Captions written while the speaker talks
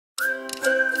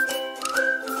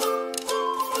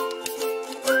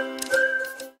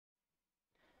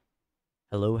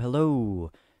Hello, hello.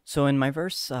 So in my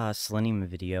first Selenium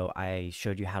video, I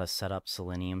showed you how to set up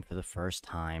Selenium for the first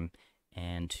time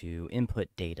and to input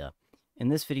data. In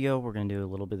this video, we're going to do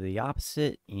a little bit of the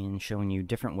opposite in showing you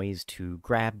different ways to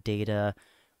grab data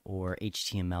or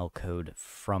HTML code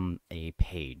from a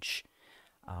page.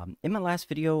 In my last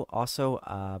video, also,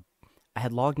 I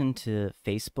had logged into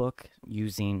Facebook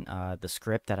using the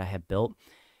script that I had built.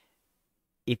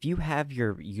 If you have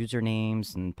your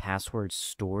usernames and passwords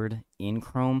stored in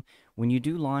Chrome, when you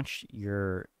do launch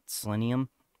your Selenium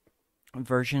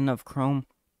version of Chrome,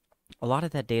 a lot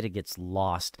of that data gets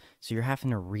lost, so you're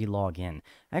having to re-log in.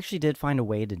 I actually did find a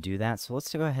way to do that, so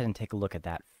let's go ahead and take a look at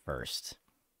that first.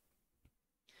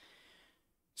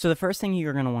 So the first thing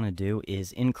you're going to want to do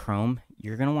is in Chrome,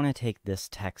 you're going to want to take this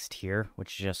text here,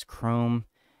 which is just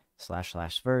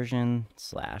Chrome//version/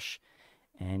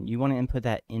 and you want to input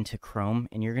that into Chrome,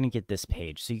 and you're going to get this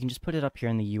page. So you can just put it up here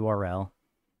in the URL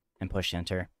and push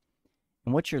enter.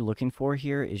 And what you're looking for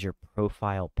here is your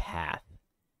profile path.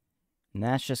 And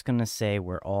that's just going to say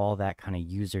where all that kind of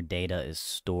user data is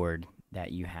stored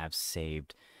that you have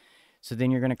saved. So then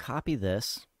you're going to copy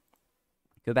this,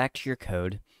 go back to your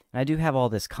code. And I do have all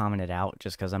this commented out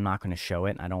just because I'm not going to show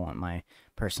it. I don't want my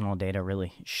personal data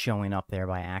really showing up there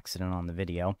by accident on the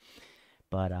video.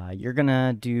 But you're going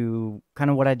to do kind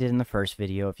of what I did in the first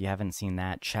video. If you haven't seen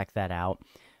that, check that out.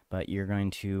 But you're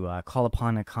going to call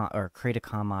upon or create a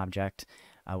ComObject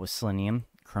with Selenium,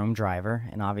 ChromeDriver.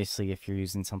 And obviously, if you're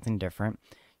using something different,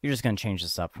 you're just going to change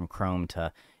this up from Chrome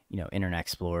to, Internet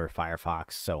Explorer,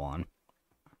 Firefox, so on.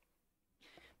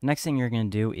 The next thing you're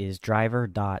going to do is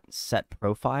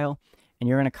driver.SetProfile. And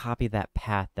you're going to copy that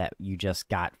path that you just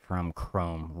got from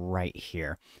Chrome right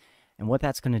here. And what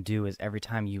that's going to do is every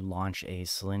time you launch a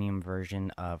Selenium version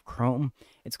of Chrome,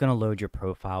 it's going to load your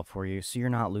profile for you, so you're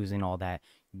not losing all that,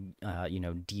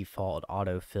 default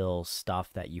autofill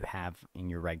stuff that you have in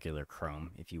your regular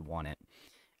Chrome if you want it.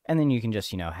 And then you can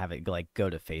just, have it like go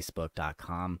to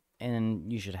facebook.com,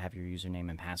 and you should have your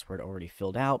username and password already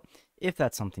filled out if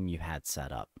that's something you had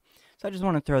set up. So I just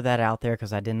want to throw that out there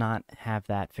because I did not have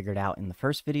that figured out in the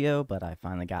first video, but I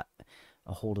finally got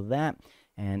a hold of that.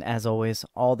 And as always,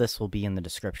 all this will be in the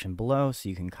description below, so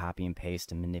you can copy and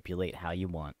paste and manipulate how you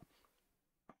want.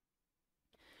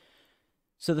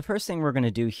 So the first thing we're going to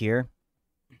do here,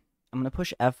 I'm going to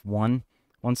push F1.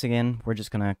 Once again, we're just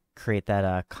going to create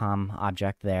that COM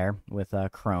object there with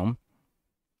Chrome.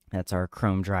 That's our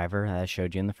Chrome driver that I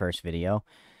showed you in the first video.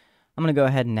 I'm going to go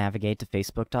ahead and navigate to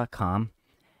facebook.com.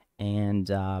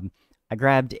 And I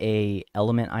grabbed a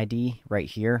element ID right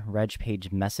here, reg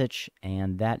page message,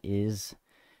 and that is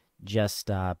just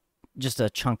a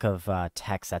chunk of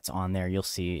text that's on there. You'll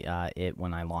see it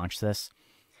when I launch this.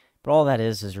 But all that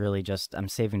is really just I'm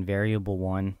saving variable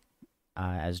 1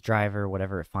 as driver,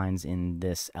 whatever it finds in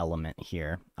this element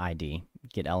here, ID,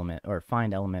 get element or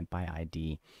find element by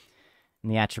ID.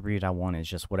 And the attribute I want is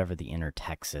just whatever the inner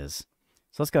text is.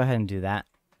 So let's go ahead and do that.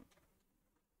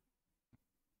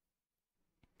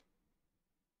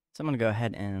 So I'm going to go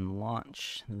ahead and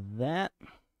launch that.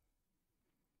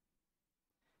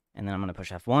 And then I'm going to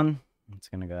push F1. It's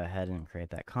going to go ahead and create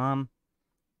that COM.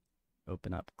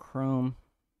 Open up Chrome.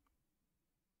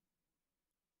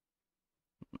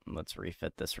 Let's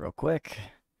refit this real quick.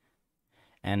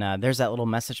 And there's that little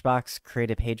message box.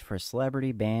 Create a page for a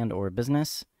celebrity, band, or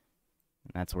business.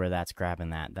 And that's where that's grabbing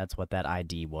that. That's what that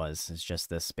ID was. It's just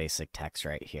this basic text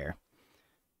right here.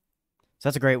 So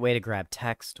that's a great way to grab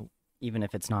text, even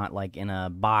if it's not like in a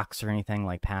box or anything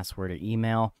like password or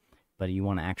email, but you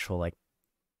want to actual like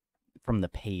from the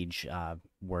page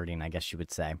wording, I guess you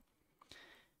would say.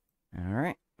 All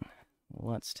right,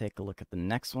 let's take a look at the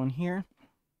next one here.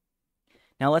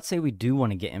 Now, let's say we do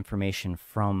want to get information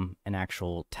from an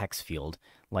actual text field,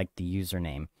 like the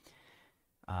username.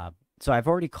 So I've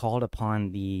already called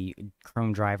upon the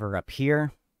Chrome driver up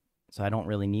here, so I don't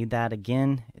really need that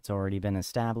again. It's already been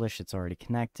established. It's already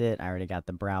connected. I already got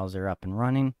the browser up and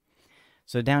running.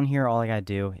 So down here, all I got to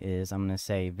do is I'm going to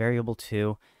say variable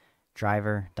 2,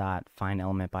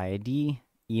 driver.findElementById,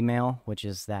 email, which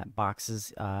is that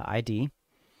box's ID.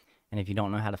 And if you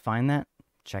don't know how to find that,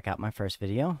 check out my first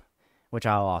video, which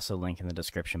I'll also link in the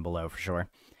description below for sure.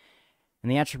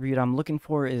 And the attribute I'm looking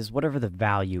for is whatever the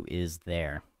value is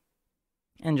there,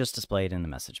 and just display it in the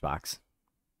message box.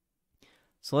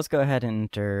 So let's go ahead and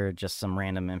enter just some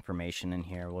random information in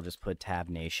here. We'll just put Tab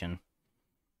Nation.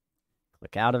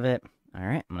 Click out of it. All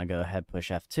right, I'm going to go ahead and push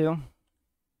F2. And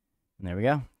there we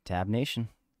go, Tab Nation.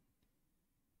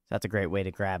 So that's a great way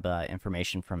to grab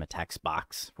information from a text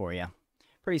box for you.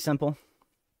 Pretty simple.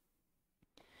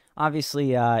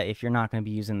 Obviously, if you're not going to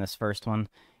be using this first one,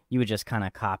 you would just kind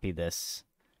of copy this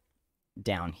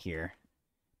down here.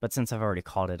 But since I've already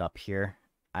called it up here,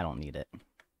 I don't need it.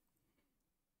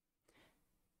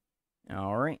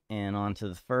 All right, and on to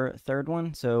the third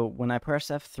one. So when I press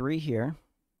F3 here,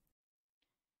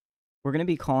 we're going to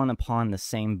be calling upon the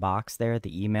same box there,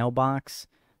 the email box,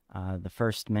 the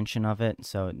first mention of it.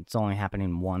 So it's only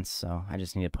happening once, so I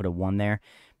just need to put a 1 there.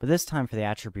 But this time for the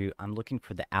attribute, I'm looking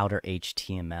for the outer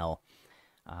HTML.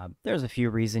 There's a few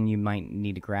reasons you might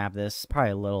need to grab this.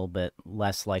 Probably a little bit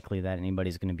less likely that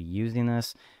anybody's going to be using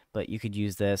this, but you could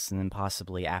use this and then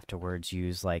possibly afterwards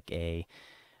use like a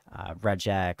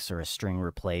regex or a string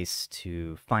replace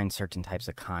to find certain types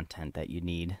of content that you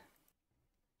need.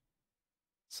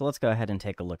 So let's go ahead and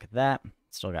take a look at that.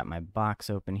 Still got my box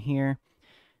open here.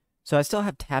 So I still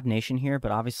have tab nation here,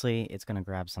 but obviously it's going to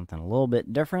grab something a little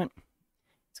bit different.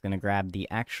 It's going to grab the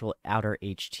actual outer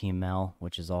HTML,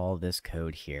 which is all this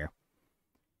code here.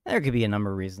 There could be a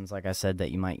number of reasons, like I said,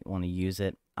 that you might want to use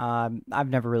it. I've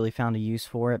never really found a use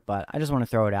for it, but I just want to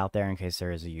throw it out there in case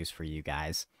there is a use for you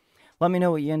guys. Let me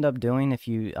know what you end up doing if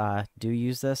you do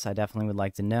use this. I definitely would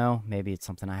like to know. Maybe it's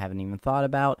something I haven't even thought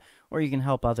about, or you can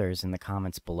help others in the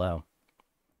comments below.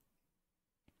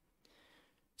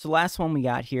 So last one we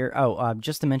got here,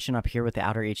 just to mention up here with the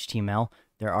outer HTML,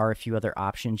 there are a few other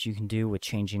options you can do with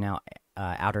changing out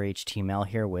outer HTML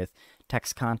here with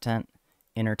text content,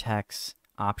 innerText,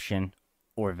 option,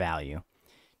 or value.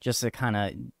 Just to kind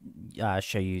of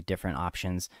show you different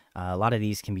options. A lot of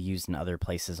these can be used in other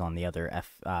places on the other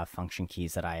function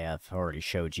keys that I have already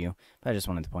showed you. But I just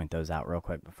wanted to point those out real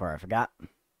quick before I forgot.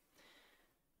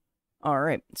 All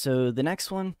right, so the next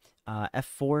one,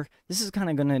 F4. This is kind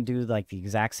of going to do like the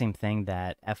exact same thing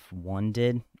that F1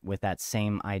 did with that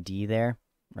same ID there,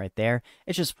 right there.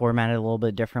 It's just formatted a little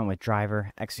bit different with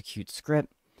driver.executeScript,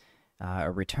 a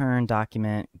return,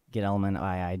 document,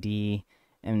 getElementById,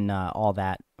 and all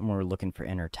that. And we're looking for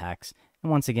innerText.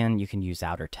 And once again, you can use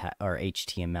outer or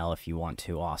HTML if you want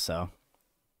to also.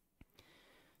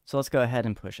 So let's go ahead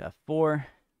and push F4.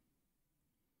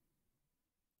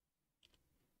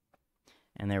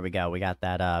 And there we go. We got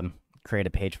that create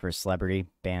a page for a celebrity,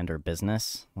 band, or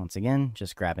business. Once again,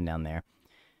 just grabbing down there.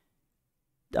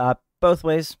 Both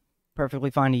ways, perfectly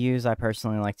fine to use. I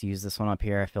personally like to use this one up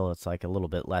here. I feel it's like a little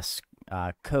bit less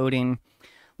coding, a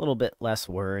little bit less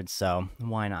words, so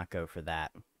why not go for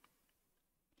that?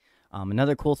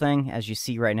 Another cool thing, as you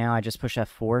see right now, I just push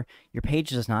F4. Your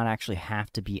page does not actually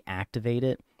have to be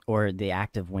activated or the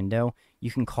active window.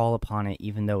 You can call upon it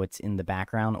even though it's in the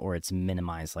background or it's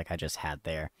minimized like I just had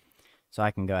there. So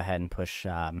I can go ahead and push,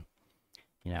 F2.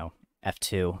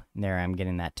 And there I'm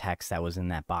getting that text that was in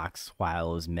that box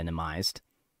while it was minimized.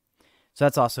 So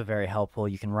that's also very helpful.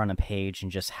 You can run a page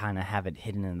and just kind of have it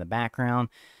hidden in the background.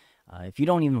 If you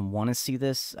don't even want to see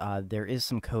this, there is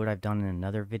some code I've done in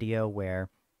another video where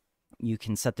you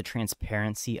can set the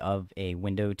transparency of a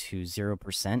window to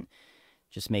 0%,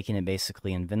 just making it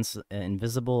basically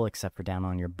invisible, except for down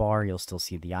on your bar, you'll still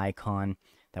see the icon.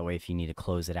 That way, if you need to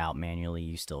close it out manually,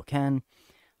 you still can.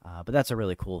 But that's a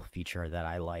really cool feature that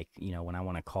I like, when I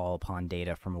want to call upon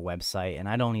data from a website and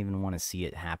I don't even want to see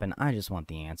it happen. I just want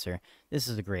the answer. This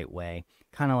is a great way.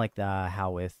 Kind of like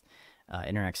how with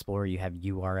Internet Explorer, you have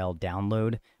URL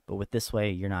download, but with this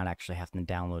way, you're not actually having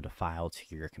to download a file to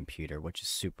your computer, which is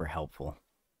super helpful.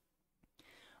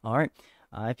 All right.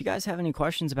 If you guys have any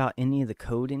questions about any of the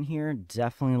code in here,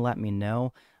 definitely let me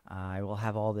know. I will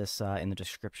have all this in the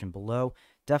description below.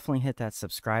 Definitely hit that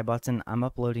subscribe button. I'm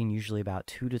uploading usually about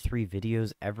 2 to 3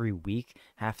 videos every week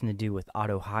having to do with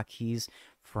AutoHotkeys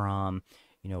from,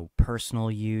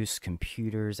 personal use,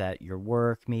 computers at your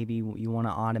work, maybe you want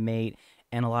to automate,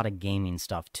 and a lot of gaming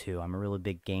stuff too. I'm a really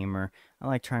big gamer. I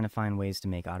like trying to find ways to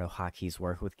make AutoHotkeys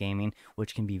work with gaming,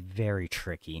 which can be very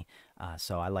tricky.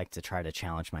 So I like to try to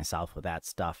challenge myself with that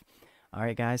stuff. All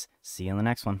right, guys, see you in the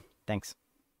next one. Thanks.